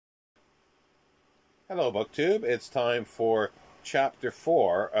Hello, BookTube. It's time for Chapter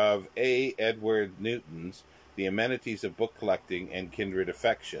 4 of A. Edward Newton's The Amenities of Book Collecting and Kindred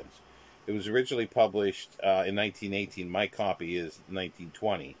Affections. It was originally published in 1918. My copy is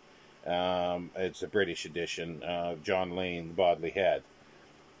 1920. It's a British edition. John Lane, Bodley Head.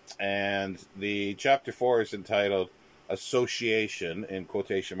 And the Chapter 4 is entitled Association, in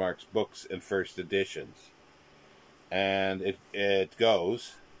quotation marks, Books and First Editions. And it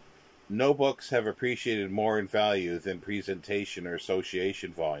goes... No books have appreciated more in value than presentation or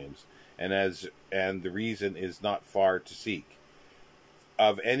association volumes, and the reason is not far to seek.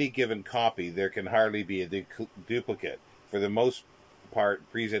 Of any given copy, there can hardly be a duplicate. For the most part,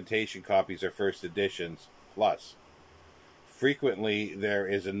 presentation copies are first editions plus. Frequently, there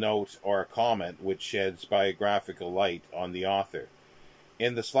is a note or a comment which sheds biographical light on the author.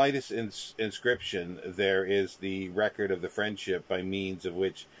 In the slightest inscription, there is the record of the friendship by means of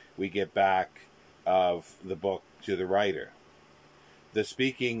which we get back of the book to the writer.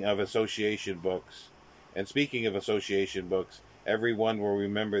 Speaking of association books, everyone will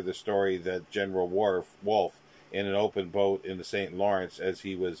remember the story that General Wolfe, in an open boat in the St. Lawrence, as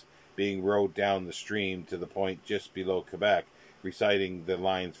he was being rowed down the stream to the point just below Quebec, reciting the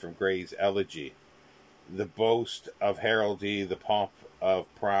lines from Gray's Elegy. The boast of heraldry, the pomp of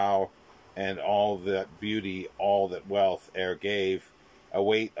prow, and all that beauty, all that wealth e'er gave,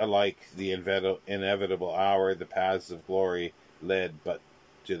 await alike the inevitable hour, the paths of glory led but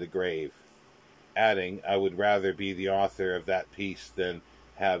to the grave. Adding, I would rather be the author of that piece than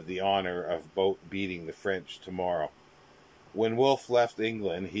have the honour of beating the French tomorrow. When Wolfe left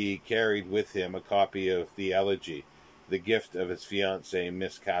England, he carried with him a copy of the Elegy, the gift of his fiancée,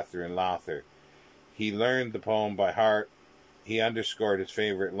 Miss Catherine Lowther. He learned the poem by heart. He underscored his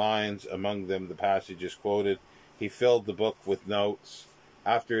favourite lines, among them the passages quoted. He filled the book with notes.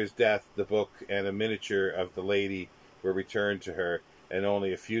 After his death, the book and a miniature of the lady were returned to her, and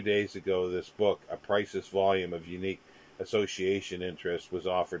only a few days ago this book, a priceless volume of unique association interest, was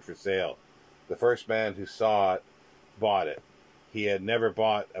offered for sale. The first man who saw it bought it. He had never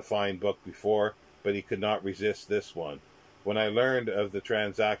bought a fine book before, but he could not resist this one. When I learned of the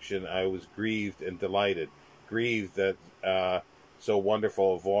transaction, I was grieved and delighted. Grieved that so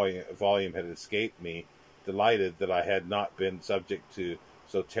wonderful a volume had escaped me, delighted that I had not been subject to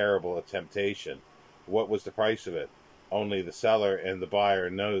so terrible a temptation. What was the price of it? Only the seller and the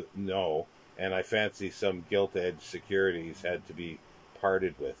buyer know, and I fancy some gilt-edged securities had to be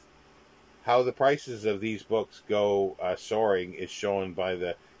parted with. How the prices of these books go soaring is shown by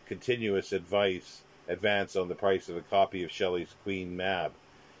the continuous advance on the price of a copy of Shelley's Queen Mab.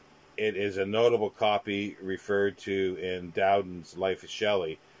 It is a notable copy referred to in Dowden's Life of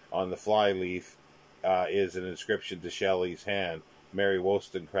Shelley. On the flyleaf is an inscription to Shelley's hand, Mary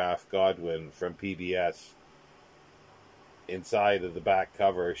Wollstonecraft Godwin from PBS. Inside of the back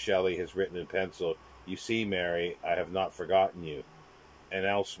cover, Shelley has written in pencil, "You see, Mary, I have not forgotten you." And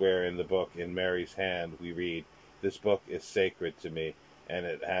elsewhere in the book, in Mary's hand, we read, "This book is sacred to me, and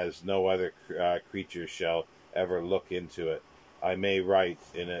it has no other creature shall ever look into it. I may write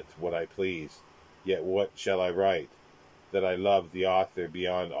in it what I please, yet what shall I write? That I love the author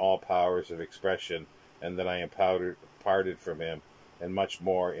beyond all powers of expression, and that I am parted from him," and much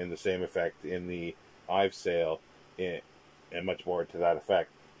more in the same effect in the Ives sale, and much more to that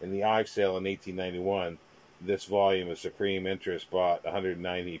effect. In the Ives sale in 1891, this volume of supreme interest brought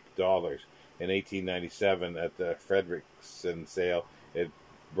 $190. In 1897, at the Frederickson sale, it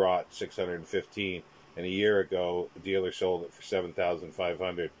brought $615, and a year ago, the dealer sold it for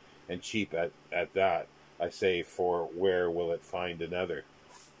 $7,500, and cheap at that. I say, for where will it find another?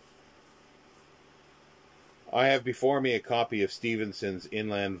 I have before me a copy of Stevenson's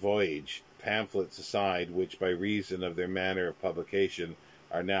Inland Voyage, pamphlets aside, which by reason of their manner of publication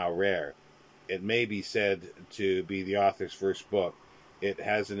are now rare. It may be said to be the author's first book. It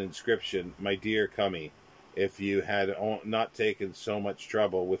has an inscription, "My dear Cummy, if you had not taken so much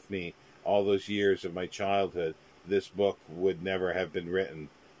trouble with me all those years of my childhood, this book would never have been written.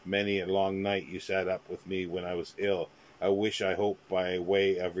 Many a long night you sat up with me when I was ill. I wish I hope by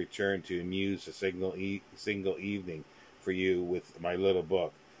way of return to amuse a single evening for you with my little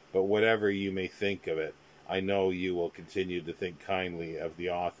book. But whatever you may think of it, I know you will continue to think kindly of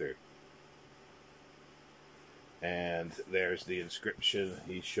the author." And there's the inscription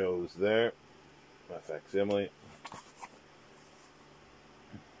he shows there, a facsimile.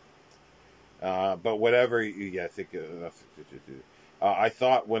 But whatever, yeah, I think I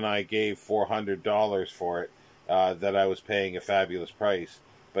thought when I gave $400 for it that I was paying a fabulous price.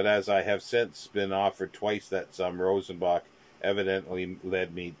 But as I have since been offered twice that sum, Rosenbach evidently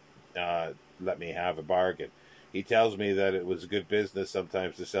led me let me have a bargain. He tells me that it was good business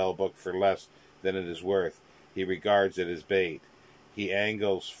sometimes to sell a book for less than it is worth. He regards it as bait. He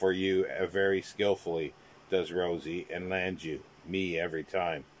angles for you very skillfully, does Rosie, and lands you, me, every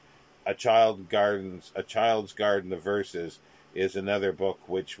time. A Child's Garden of Verses is another book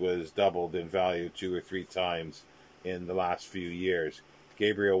which was doubled in value 2 or 3 times in the last few years.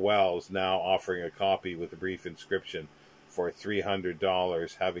 Gabriel Wells now offering a copy with a brief inscription for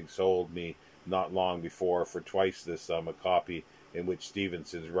 $300, having sold me not long before for twice this sum a copy in which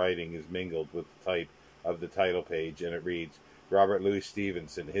Stevenson's writing is mingled with the type of the title page, and it reads, Robert Louis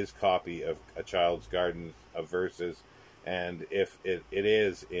Stevenson, his copy of A Child's Garden of Verses, and if it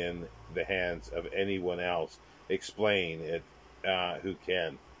is in the hands of anyone else, explain it who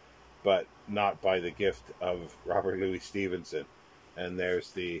can, but not by the gift of Robert Louis Stevenson. And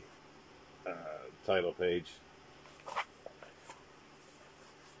there's the title page.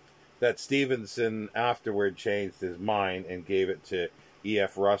 That Stevenson afterward changed his mind and gave it to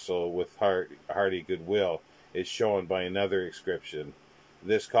E.F. Russell with hearty goodwill is shown by another inscription.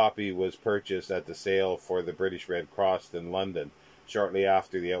 This copy was purchased at the sale for the British Red Cross in London shortly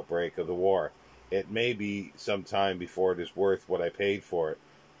after the outbreak of the war. It may be some time before it is worth what I paid for it,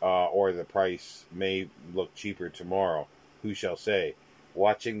 or the price may look cheaper tomorrow. Who shall say?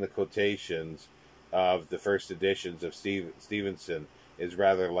 Watching the quotations of the first editions of Stevenson is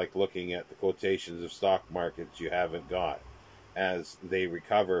rather like looking at the quotations of stock markets you haven't got, as they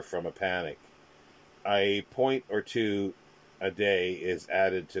recover from a panic. A point or two a day is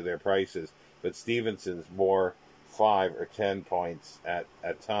added to their prices, but Stevenson's more 5 or 10 points at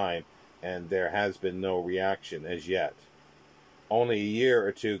a time, and there has been no reaction as yet. Only a year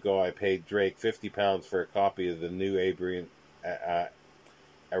or two ago I paid Drake £50 for a copy of the new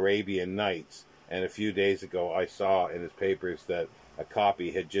Arabian Nights, and a few days ago I saw in his papers that a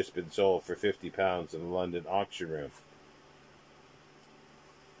copy had just been sold for £50 in the London auction room.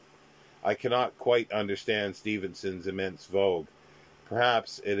 I cannot quite understand Stevenson's immense vogue.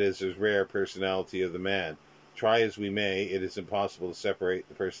 Perhaps it is his rare personality of the man. Try as we may, it is impossible to separate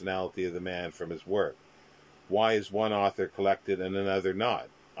the personality of the man from his work. Why is one author collected and another not?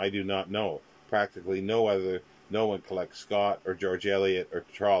 I do not know. Practically no one collects Scott or George Eliot or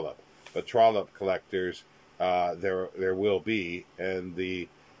Trollope. But Trollope collectors there will be, and the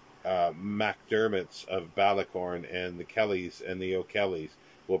MacDermots of Balacorn and the Kellys and the O'Kellys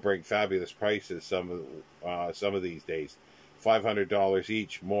will bring fabulous prices some of these days. $500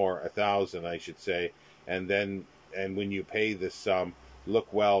 each, more, 1,000, I should say, and when you pay this sum,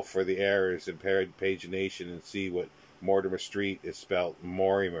 look well for the errors in pagination and see what Mortimer Street is spelt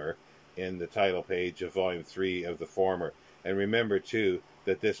Mortimer in the title page of Volume 3 of the former. And remember, too,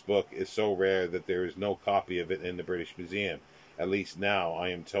 that this book is so rare that there is no copy of it in the British Museum. At least now, I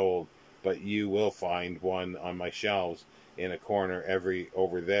am told, but you will find one on my shelves in a corner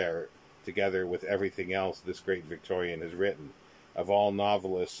over there, together with everything else this great Victorian has written. Of all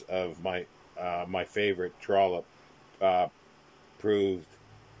novelists, of my favorite, Trollope proved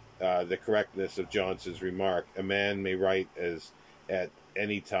the correctness of Johnson's remark. A man may write as at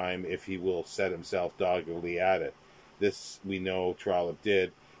any time if he will set himself doggedly at it. This we know Trollope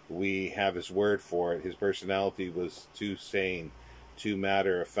did. We have his word for it. His personality was too sane, too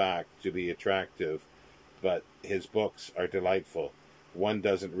matter-of-fact to be attractive, but his books are delightful. One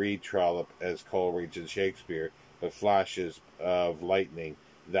doesn't read Trollope as Coleridge and Shakespeare, but flashes of lightning.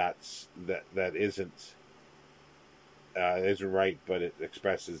 That isn't right, but it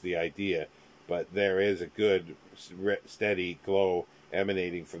expresses the idea. But there is a good, steady glow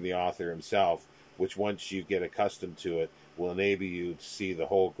emanating from the author himself, which once you get accustomed to it, will enable you to see the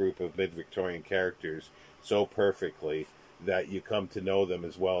whole group of mid-Victorian characters so perfectly that you come to know them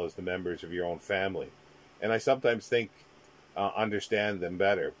as well as the members of your own family. And I sometimes think understand them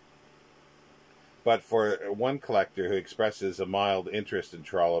better. But for one collector who expresses a mild interest in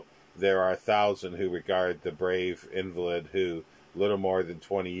Trollope, there are 1,000 who regard the brave invalid who, little more than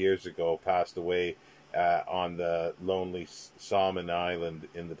 20 years ago, passed away on the lonely Solomon Island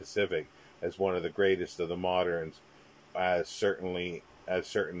in the Pacific as one of the greatest of the moderns, as certain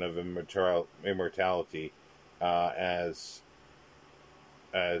of immortality as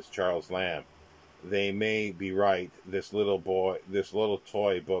Charles Lamb. They may be right. This little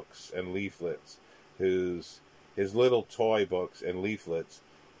toy books and leaflets, his little toy books and leaflets,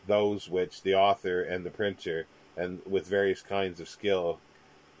 those which the author and the printer, and with various kinds of skill,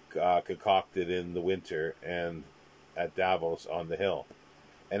 concocted in the winter and at Davos on the hill,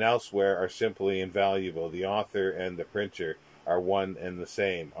 and elsewhere, are simply invaluable. The author and the printer are one and the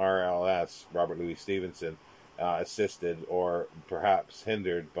same. R.L.S. Robert Louis Stevenson assisted or perhaps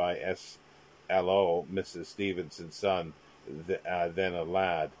hindered by S.L.O., Mrs. Stevenson's son, then a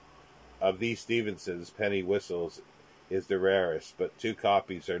lad. Of these Stevenson's, Penny Whistles is the rarest, but 2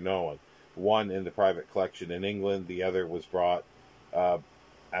 copies are known. One in the private collection in England, the other was brought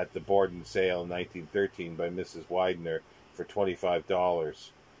at the Borden sale in 1913 by Mrs. Widener for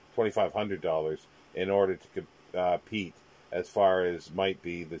 $2,500 in order to compete as far as might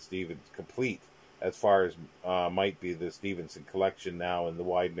be the Stevenson collection now in the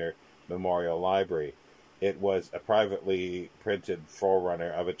Widener Memorial Library. It was a privately printed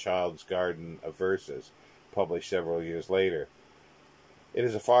forerunner of A Child's Garden of Verses, published several years later. It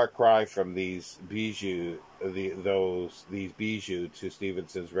is a far cry from these bijoux to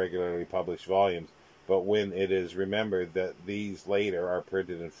Stevenson's regularly published volumes, but when it is remembered that these later are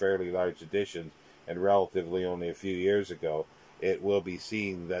printed in fairly large editions and relatively only a few years ago, it will be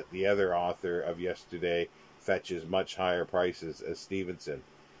seen that the other author of yesterday fetches much higher prices as Stevenson.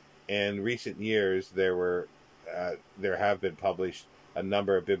 In recent years, there have been published a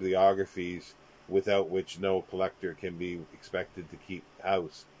number of bibliographies without which no collector can be expected to keep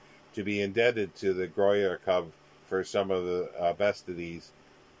house. To be indebted to the Gruyere Club for some of the best of these,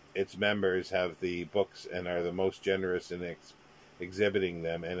 its members have the books and are the most generous in exhibiting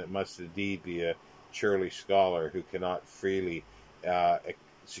them, and it must indeed be a churlish scholar who cannot freely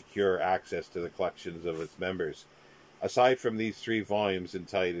secure access to the collections of its members. Aside from these 3 volumes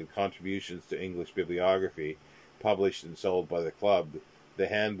entitled Contributions to English Bibliography, published and sold by the club, the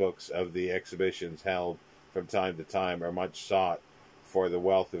handbooks of the exhibitions held from time to time are much sought for the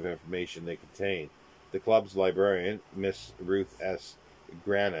wealth of information they contain. The club's librarian, Miss Ruth S.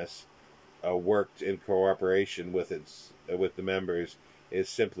 Granis, worked in cooperation with the members,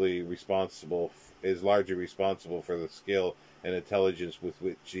 is largely responsible for the skill and intelligence with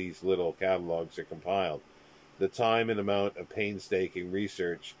which these little catalogues are compiled. The time and amount of painstaking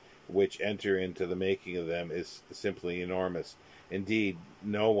research which enter into the making of them is simply enormous. Indeed,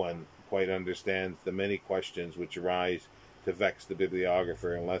 no one quite understands the many questions which arise to vex the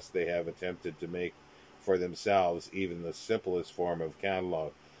bibliographer unless they have attempted to make for themselves even the simplest form of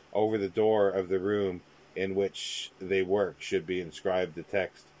catalogue. Over the door of the room in which they work should be inscribed the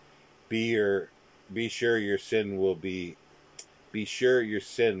text, Be sure your sin will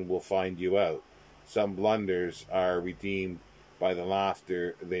find you out. Some blunders are redeemed by the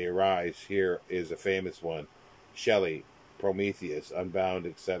laughter they arise. Here is a famous one. Shelley, Prometheus, Unbound,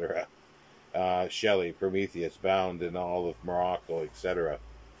 etc. Shelley, Prometheus, Bound in all of Morocco, etc.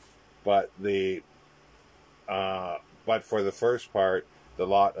 But for the first part, the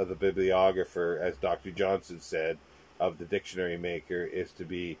lot of the bibliographer, as Dr. Johnson said, of the dictionary maker, is to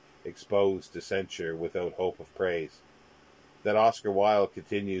be exposed to censure without hope of praise. That Oscar Wilde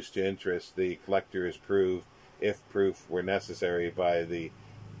continues to interest the collector is proved, if proof were necessary, by the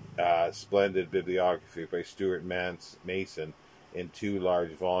splendid bibliography by Stuart Mason in 2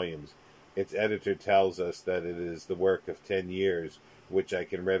 large volumes. Its editor tells us that it is the work of 10 years, which I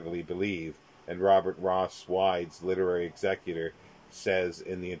can readily believe, and Robert Ross Wyde's literary executor says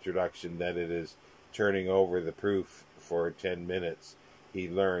in the introduction that it is turning over the proof for 10 minutes. He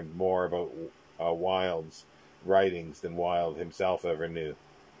learned more about Wilde's writings than Wilde himself ever knew.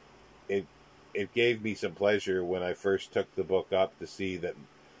 It gave me some pleasure when I first took the book up to see that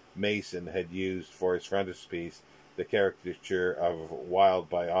Mason had used for his frontispiece the caricature of Wilde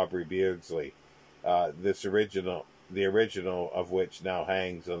by Aubrey Beardsley, the original of which now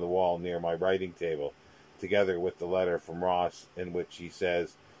hangs on the wall near my writing table, together with the letter from Ross in which he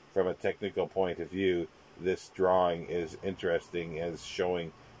says, from a technical point of view, this drawing is interesting as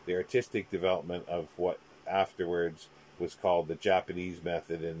showing the artistic development of what afterwards was called the Japanese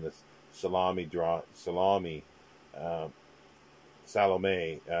method in the Salome drawings.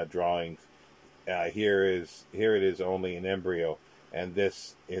 Here it is only an embryo, and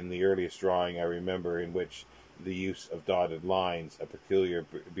this in the earliest drawing I remember, in which the use of dotted lines, a peculiar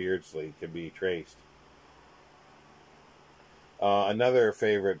Beardsley, can be traced. Another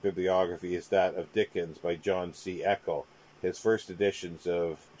favorite bibliography is that of Dickens by John C. Eckel. His first editions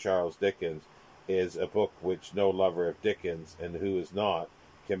of Charles Dickens is a book which no lover of Dickens, and who is not,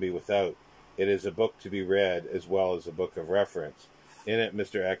 can be without. It is a book to be read as well as a book of reference. In it,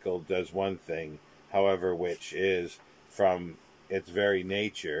 Mr. Eckel does one thing, however, which is, from its very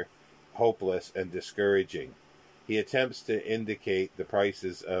nature, hopeless and discouraging. He attempts to indicate the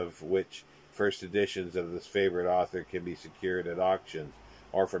prices of which first editions of this favorite author can be secured at auctions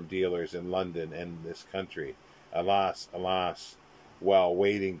or from dealers in London and this country. Alas, alas, while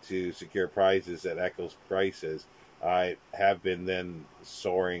waiting to secure prizes at Eckel's prices, I have been then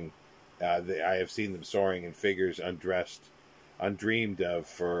soaring I have seen them soaring in figures undreamed of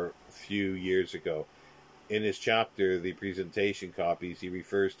for a few years ago. In his chapter, The Presentation Copies, he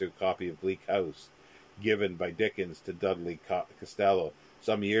refers to a copy of Bleak House given by Dickens to Dudley Costello.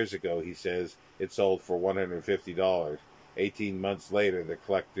 Some years ago, he says, it sold for $150. 18 months later, the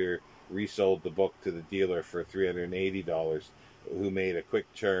collector resold the book to the dealer for $380, who made a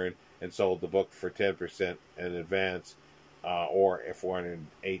quick turn and sold the book for 10% in advance, or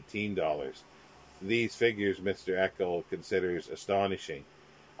 $418. These figures Mr. Eckel considers astonishing.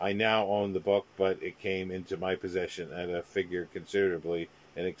 I now own the book, but it came into my possession at a figure considerably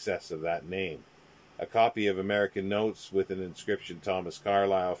in excess of that name. A copy of American Notes with an inscription Thomas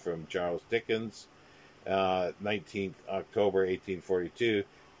Carlyle from Charles Dickens, 19th October 1842,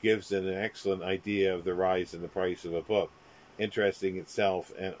 gives an excellent idea of the rise in the price of a book, interesting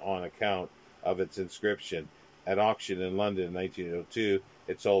itself and on account of its inscription. At auction in London in 1902,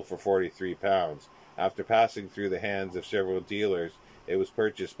 it sold for £43. After passing through the hands of several dealers, it was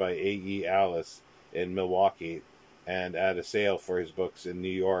purchased by A.E. Alice in Milwaukee, and at a sale for his books in New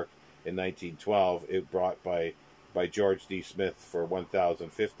York in 1912, it brought by George D. Smith for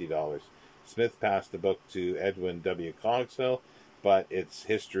 $1,050. Smith passed the book to Edwin W. Cogswell, but its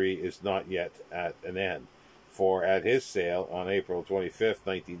history is not yet at an end. For at his sale on April 25th,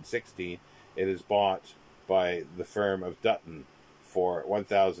 1916, it is bought by the firm of Dutton for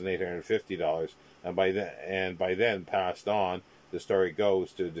 $1,850, and by then passed on, the story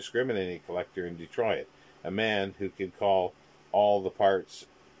goes, to a discriminating collector in Detroit, a man who can call all the parts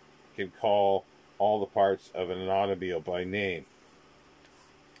of an automobile by name.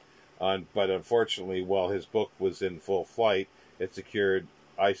 But unfortunately, while his book was in full flight, I secured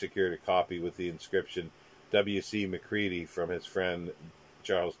a copy with the inscription W.C. Macready from his friend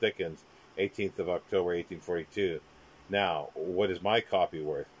Charles Dickens, 18th of October 1842. Now, what is my copy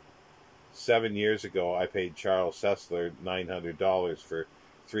worth? 7 years ago, I paid Charles Sessler $900 for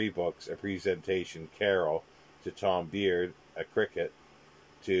 3 books: A Presentation Carol to Tom Beard, A Cricket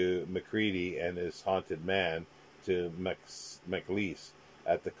to Macready and His Haunted Man to MacLeese.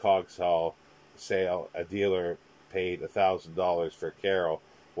 At the Cogswell sale, a dealer paid $1,000 for Carol,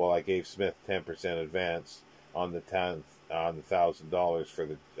 while I gave Smith 10% advance on the $1,000 for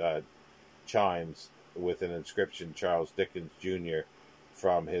the chimes with an inscription Charles Dickens Jr.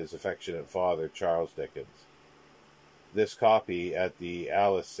 from his affectionate father, Charles Dickens. This copy at the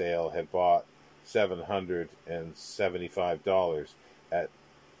Alice sale had bought $775, at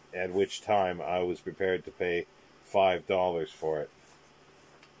which time I was prepared to pay $5 for it.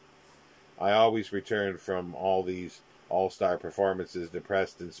 I always returned from all these all-star performances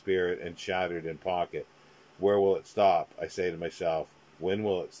depressed in spirit and shattered in pocket. Where will it stop? I say to myself. When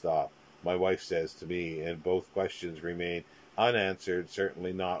will it stop? My wife says to me, and both questions remain unanswered,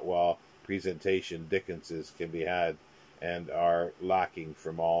 certainly not while presentation Dickenses can be had and are lacking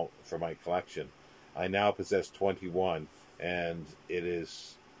from my collection. I now possess 21, and it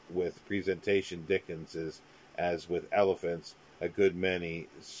is with presentation Dickenses as with elephants. A good many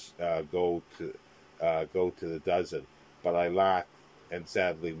go to the dozen, but I lack and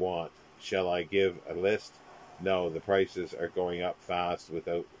sadly want. Shall I give a list? No, the prices are going up fast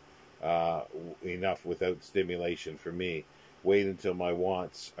without stimulation for me. Wait until my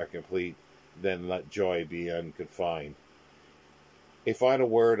wants are complete, then let joy be unconfined. A final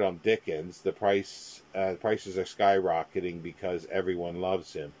word on Dickens. The prices are skyrocketing because everyone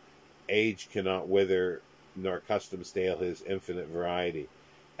loves him. Age cannot wither, nor custom stale his infinite variety.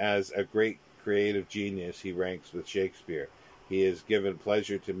 As a great creative genius, he ranks with Shakespeare. He has given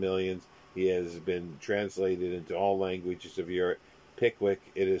pleasure to millions. He has been translated into all languages of Europe. Pickwick,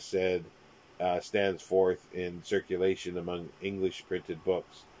 it is said, stands forth in circulation among English printed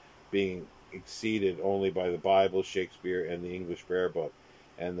books, being exceeded only by the Bible, Shakespeare, and the English Prayer Book.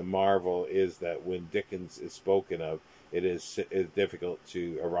 And the marvel is that when Dickens is spoken of, it is difficult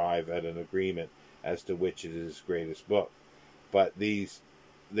to arrive at an agreement as to which is his greatest book. But this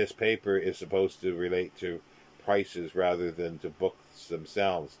paper is supposed to relate to prices rather than to books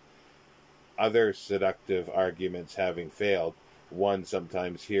themselves. Other seductive arguments having failed, one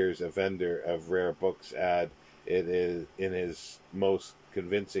sometimes hears a vendor of rare books add it is in his most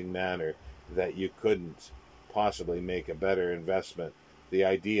convincing manner that you couldn't possibly make a better investment. The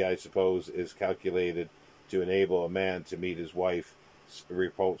idea, I suppose, is calculated to enable a man to meet his wife's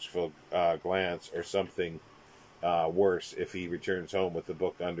reproachful glance, or something worse if he returns home with the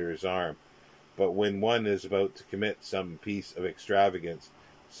book under his arm. But when one is about to commit some piece of extravagance,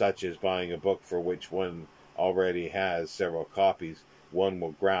 such as buying a book for which one already has several copies, one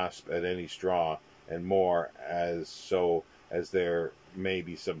will grasp at any straw, and more as so as there may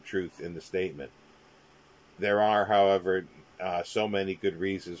be some truth in the statement. There are, however, so many good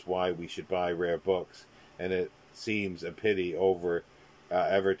reasons why we should buy rare books, and it seems a pity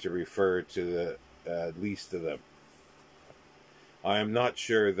ever to refer to the least of them. I am not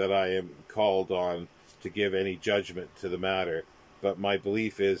sure that I am called on to give any judgment to the matter, but my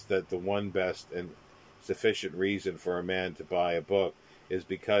belief is that the one best and sufficient reason for a man to buy a book is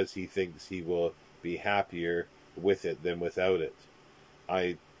because he thinks he will be happier with it than without it.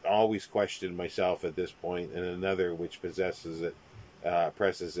 I always question myself at this point, and another which presses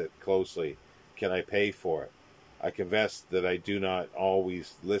it closely. Can I pay for it? I confess that I do not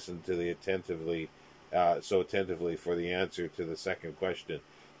always listen to so attentively for the answer to the second question,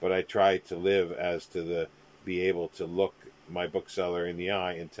 but I try to live as to be able to look my bookseller in the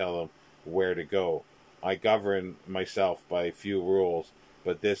eye and tell him where to go. I govern myself by a few rules,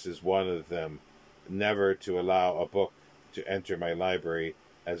 but this is one of them: never to allow a book to enter my library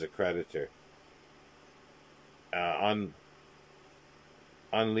as a creditor. Un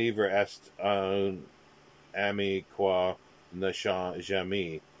livre est un ami qua ne change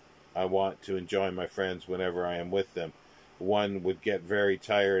jamais. I want to enjoy my friends whenever I am with them. One would get very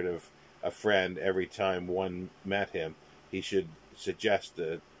tired of a friend every time one met him. He should suggest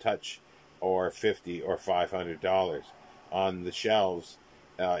a touch or $50 or $500. On the shelves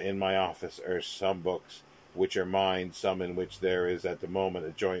in my office are some books which are mine, some in which there is at the moment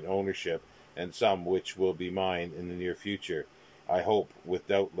a joint ownership, and some which will be mine in the near future. I hope,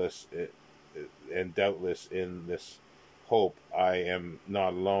 doubtless in this hope I am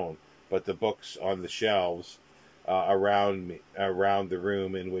not alone, but the books on the shelves around the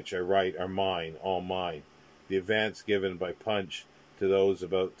room in which I write are mine, all mine. The advance given by Punch to those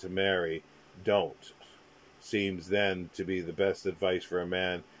about to marry, don't, seems then to be the best advice for a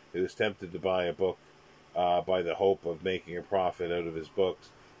man who is tempted to buy a book by the hope of making a profit out of his books.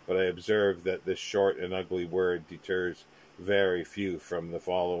 But I observe that this short and ugly word deters very few from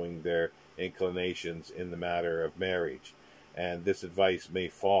following their inclinations in the matter of marriage, and this advice may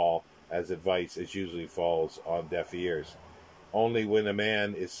fall, as advice as usually falls, on deaf ears. Only when a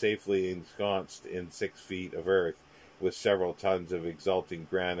man is safely ensconced in 6 feet of earth, with several tons of exulting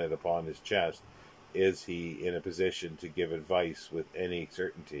granite upon his chest, is he in a position to give advice with any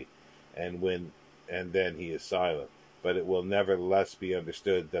certainty, and then he is silent. But it will nevertheless be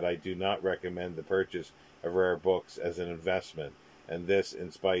understood that I do not recommend the purchase of rare books as an investment, and this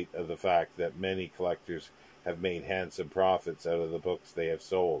in spite of the fact that many collectors have made handsome profits out of the books they have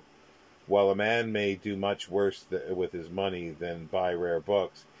sold. While a man may do much worse with his money than buy rare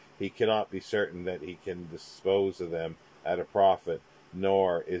books, he cannot be certain that he can dispose of them at a profit,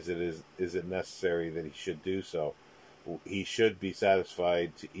 nor is it necessary that he should do so. He should be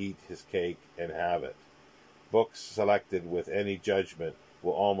satisfied to eat his cake and have it. Books selected with any judgment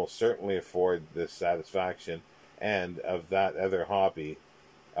will almost certainly afford this satisfaction, and of what other hobby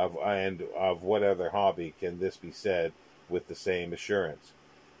can this be said with the same assurance?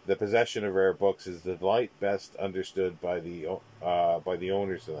 The possession of rare books is the delight best understood by the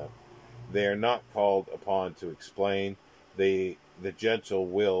owners of them. They are not called upon to explain. The gentle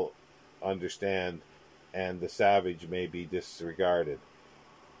will understand, and the savage may be disregarded.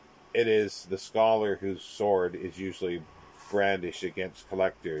 It is the scholar whose sword is usually brandished against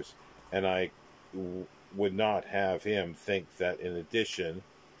collectors, and I would not have him think that in addition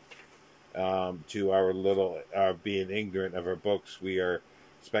to our being ignorant of our books, we are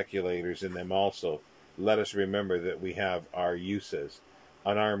speculators in them also. Let us remember that we have our uses.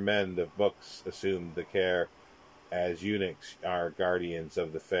 Unarmed men of books assume the care, as eunuchs are guardians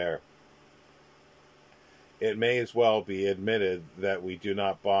of the fair. It may as well be admitted that we do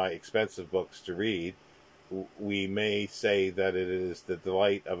not buy expensive books to read. We may say that it is the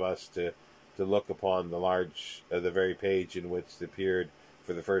delight of us to look upon the very page in which appeared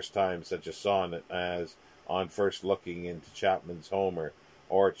for the first time such a sonnet as on first looking into Chapman's Homer,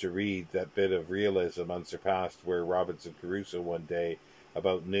 or to read that bit of realism unsurpassed where Robinson Crusoe one day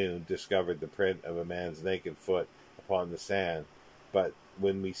about noon discovered the print of a man's naked foot upon the sand. But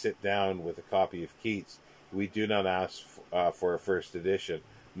when we sit down with a copy of Keats, we do not ask for a first edition,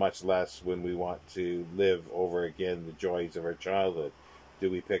 much less when we want to live over again the joys of our childhood.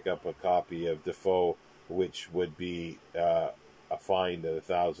 Do we pick up a copy of Defoe, which would be a fine of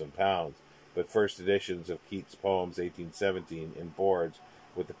 £1,000? But first editions of Keats' poems, 1817, in boards,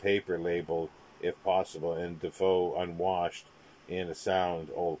 with the paper labeled, if possible, and Defoe unwashed in a sound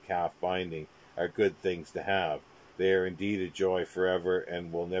old calf binding, are good things to have. They are indeed a joy forever,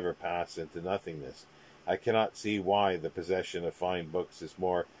 and will never pass into nothingness. I cannot see why the possession of fine books is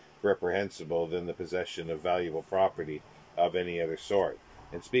more reprehensible than the possession of valuable property, of any other sort.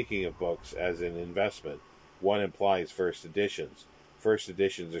 And speaking of books as an investment, one implies first editions. First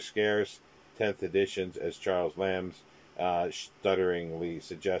editions are scarce. 10th editions, as Charles Lamb's stutteringly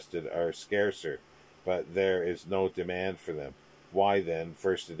suggested, are scarcer, but there is no demand for them. Why then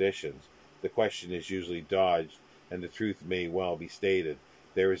first editions? The question is usually dodged, and the truth may well be stated.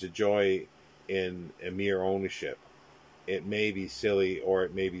 There is a joy in a mere ownership. It may be silly or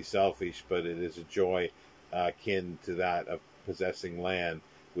it may be selfish, but it is a joy akin to that of possessing land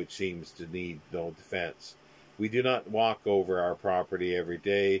which seems to need no defense. We do not walk over our property every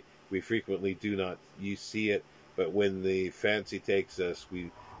day. We frequently do not see it, but when the fancy takes us,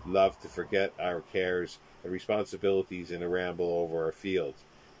 we love to forget our cares and responsibilities in a ramble over our fields.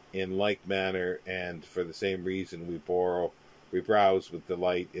 In like manner, and for the same reason, we browse with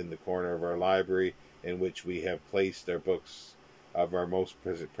delight in the corner of our library in which we have placed our books of our most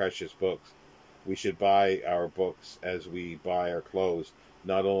precious books. We should buy our books as we buy our clothes,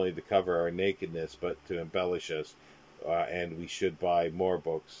 not only to cover our nakedness, but to embellish us, and we should buy more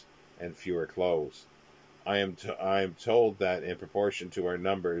books and fewer clothes. I am told that in proportion to our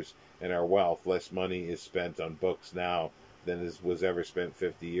numbers and our wealth, less money is spent on books now than was ever spent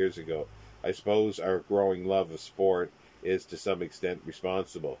 50 years ago. I suppose our growing love of sport is to some extent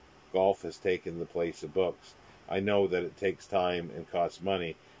responsible. Golf has taken the place of books. I know that it takes time and costs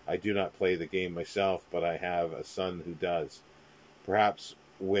money. I do not play the game myself, but I have a son who does. Perhaps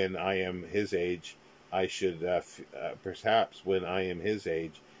when I am his age, I shall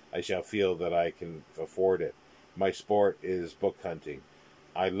feel that I can afford it. My sport is book hunting.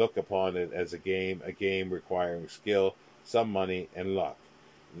 I look upon it as a game requiring skill, some money, and luck.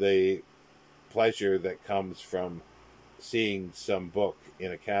 The pleasure that comes from seeing some book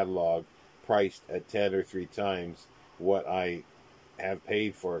in a catalog priced at 10 or 3 times what I have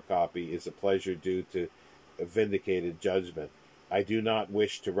paid for a copy is a pleasure due to a vindicated judgment. I do not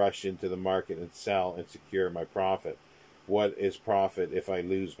wish to rush into the market and sell and secure my profit. What is profit if I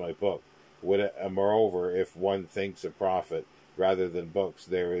lose my book? Moreover, if one thinks of profit rather than books,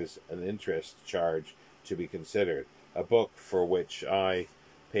 there is an interest charge to be considered. A book for which I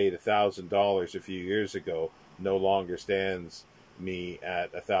paid $1,000 a few years ago no longer stands me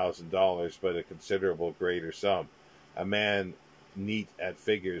at $1,000, but a considerable greater sum. A man neat at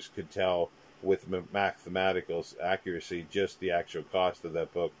figures could tell with mathematical accuracy just the actual cost of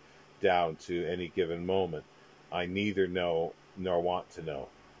that book down to any given moment. I neither know nor want to know.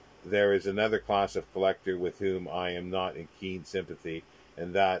 There is another class of collector with whom I am not in keen sympathy,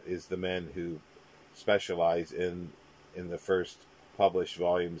 and that is the men who specialize in the first published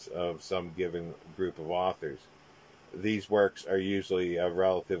volumes of some given group of authors. These works are usually of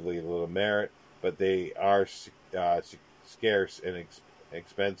relatively little merit, but they are scarce and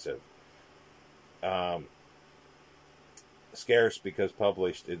expensive. Scarce because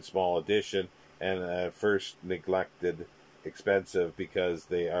published in small edition, and at first neglected, expensive because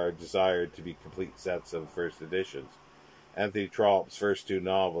they are desired to be complete sets of first editions. Anthony Trollope's first 2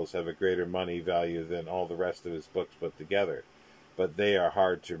 novels have a greater money value than all the rest of his books put together, but they are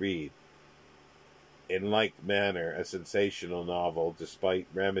hard to read. In like manner, a sensational novel, Despite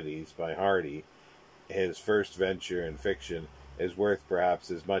Remedies, by Hardy, his first venture in fiction, is worth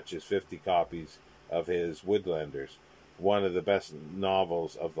perhaps as much as 50 copies of his Woodlanders, one of the best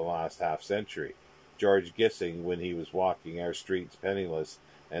novels of the last half-century. George Gissing, when he was walking our streets penniless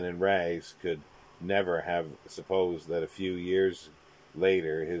and in rags, could never have supposed that a few years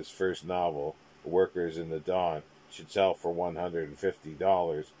later his first novel, Workers in the Dawn, should sell for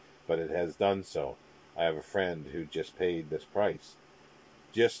 $150, but it has done so. I have a friend who just paid this price.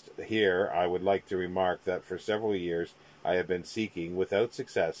 Just here, I would like to remark that for several years I have been seeking, without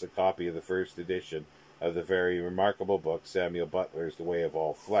success, a copy of the first edition of the very remarkable book Samuel Butler's The Way of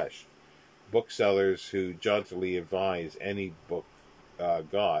All Flesh. Booksellers who jauntily advise any book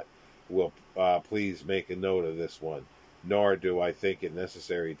got will please make a note of this one. Nor do I think it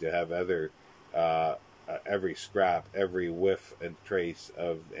necessary to have every scrap, every whiff and trace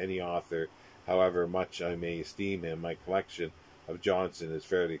of any author, however much I may esteem him. My collection of Johnson is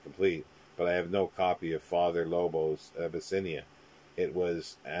fairly complete, but I have no copy of Father Lobo's Abyssinia. It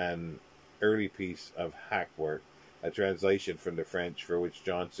was an early piece of hack work, a translation from the French for which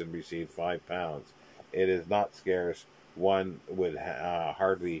Johnson received £5. It is not scarce. One would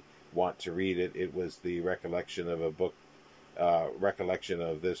hardly want to read it. It was the recollection of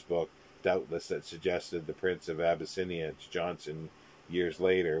this book, doubtless, that suggested The Prince of Abyssinia to Johnson years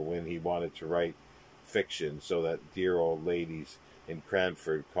later when he wanted to write fiction so that dear old ladies in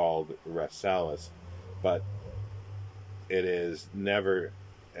Cranford called Rassalis, but it has never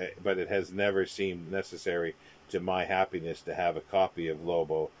seemed necessary to my happiness to have a copy of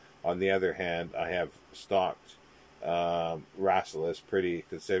Lobo. On the other hand, I have stocked Rasselas pretty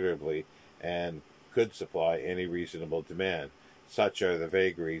considerably and could supply any reasonable demand. Such are the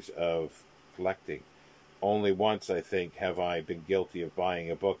vagaries of collecting. Only once, I think, have I been guilty of buying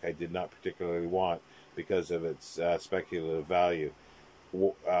a book I did not particularly want because of its speculative value.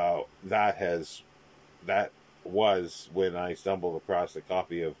 That was when I stumbled across a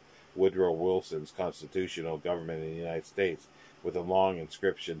copy of Woodrow Wilson's Constitutional Government in the United States with a long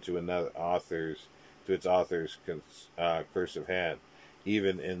inscription to its author's cursive hand.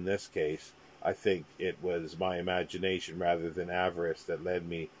 Even in this case, I think it was my imagination rather than avarice that led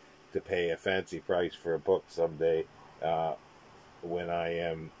me to pay a fancy price for a book someday when I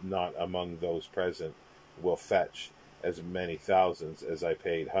am not among those present will fetch as many thousands as I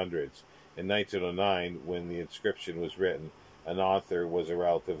paid hundreds. In 1909, when the inscription was written, an author was a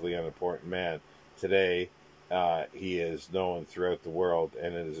relatively unimportant man. Today, he is known throughout the world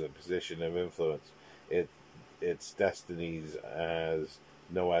and is in a position of influence. Its destinies as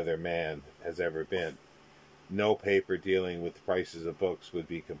no other man has ever been. No paper dealing with the prices of books would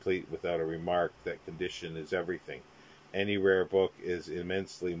be complete without a remark that condition is everything. Any rare book is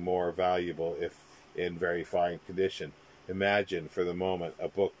immensely more valuable if in very fine condition. Imagine for the moment a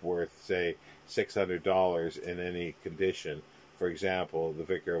book worth, say, $600 in any condition, for example, The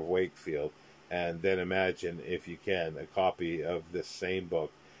Vicar of Wakefield, and then imagine, if you can, a copy of this same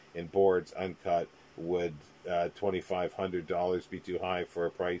book in boards uncut. Would $2,500 be too high for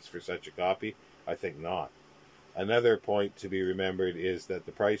a price for such a copy? I think not. Another point to be remembered is that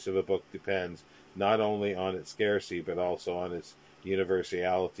the price of a book depends not only on its scarcity, but also on its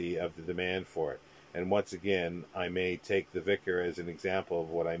universality of the demand for it. And once again, I may take The Vicar as an example of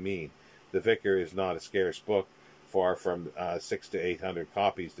what I mean. The Vicar is not a scarce book, far from 600 to 800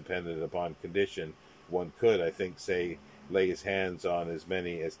 copies, dependent upon condition. One could, I think, lay his hands on as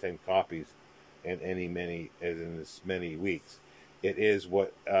many as 10 copies in as many weeks. It is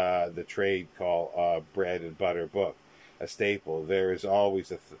what the trade call a bread and butter book, a staple. There is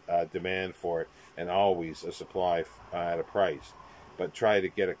always a demand for it and always a supply at a price. But try to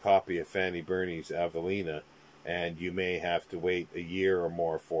get a copy of Fanny Burney's Evelina, and you may have to wait a year or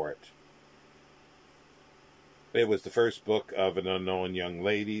more for it. It was the first book of an unknown young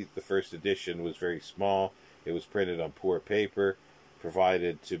lady. The first edition was very small. It was printed on poor paper,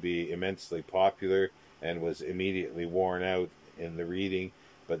 provided to be immensely popular, and was immediately worn out in the reading,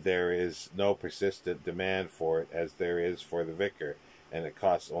 but there is no persistent demand for it as there is for The Vicar, and it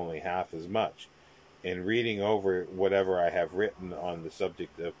costs only half as much. In reading over whatever I have written on the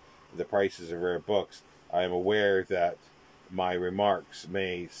subject of the prices of rare books, I am aware that my remarks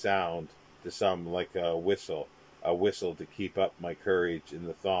may sound to some like a whistle to keep up my courage in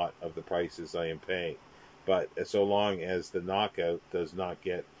the thought of the prices I am paying. But so long as the knockout does not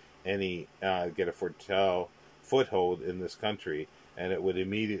get a foothold in this country, and it would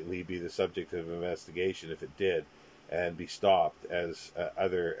immediately be the subject of investigation if it did, and be stopped as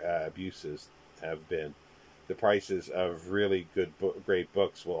other abuses have been. The prices of really great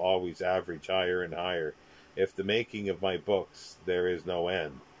books will always average higher and higher. If the making of my books, there is no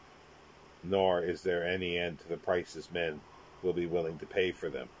end, nor is there any end to the prices men will be willing to pay for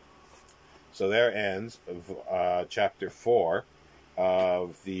them. So there ends chapter 4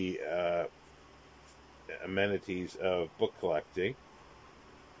 of the amenities of book collecting,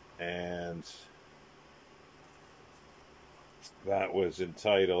 and that was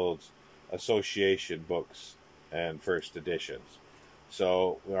entitled Association Books and First Editions.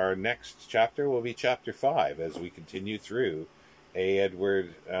 So our next chapter will be chapter 5 as we continue through A.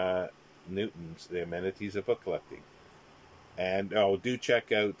 Edward Newton's The Amenities of Book Collecting. And do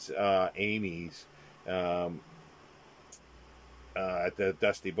check out Amy's at the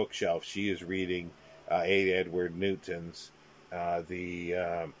Dusty Bookshelf. She is reading A. Edward Newton's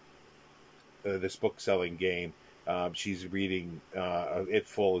this book-selling game. She's reading it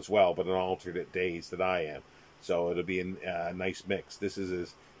full as well, but on alternate days that I am. So it'll be a nice mix. This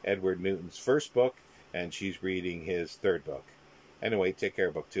is Edward Newton's first book, and she's reading his third book. Anyway, take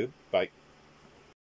care, BookTube. Bye.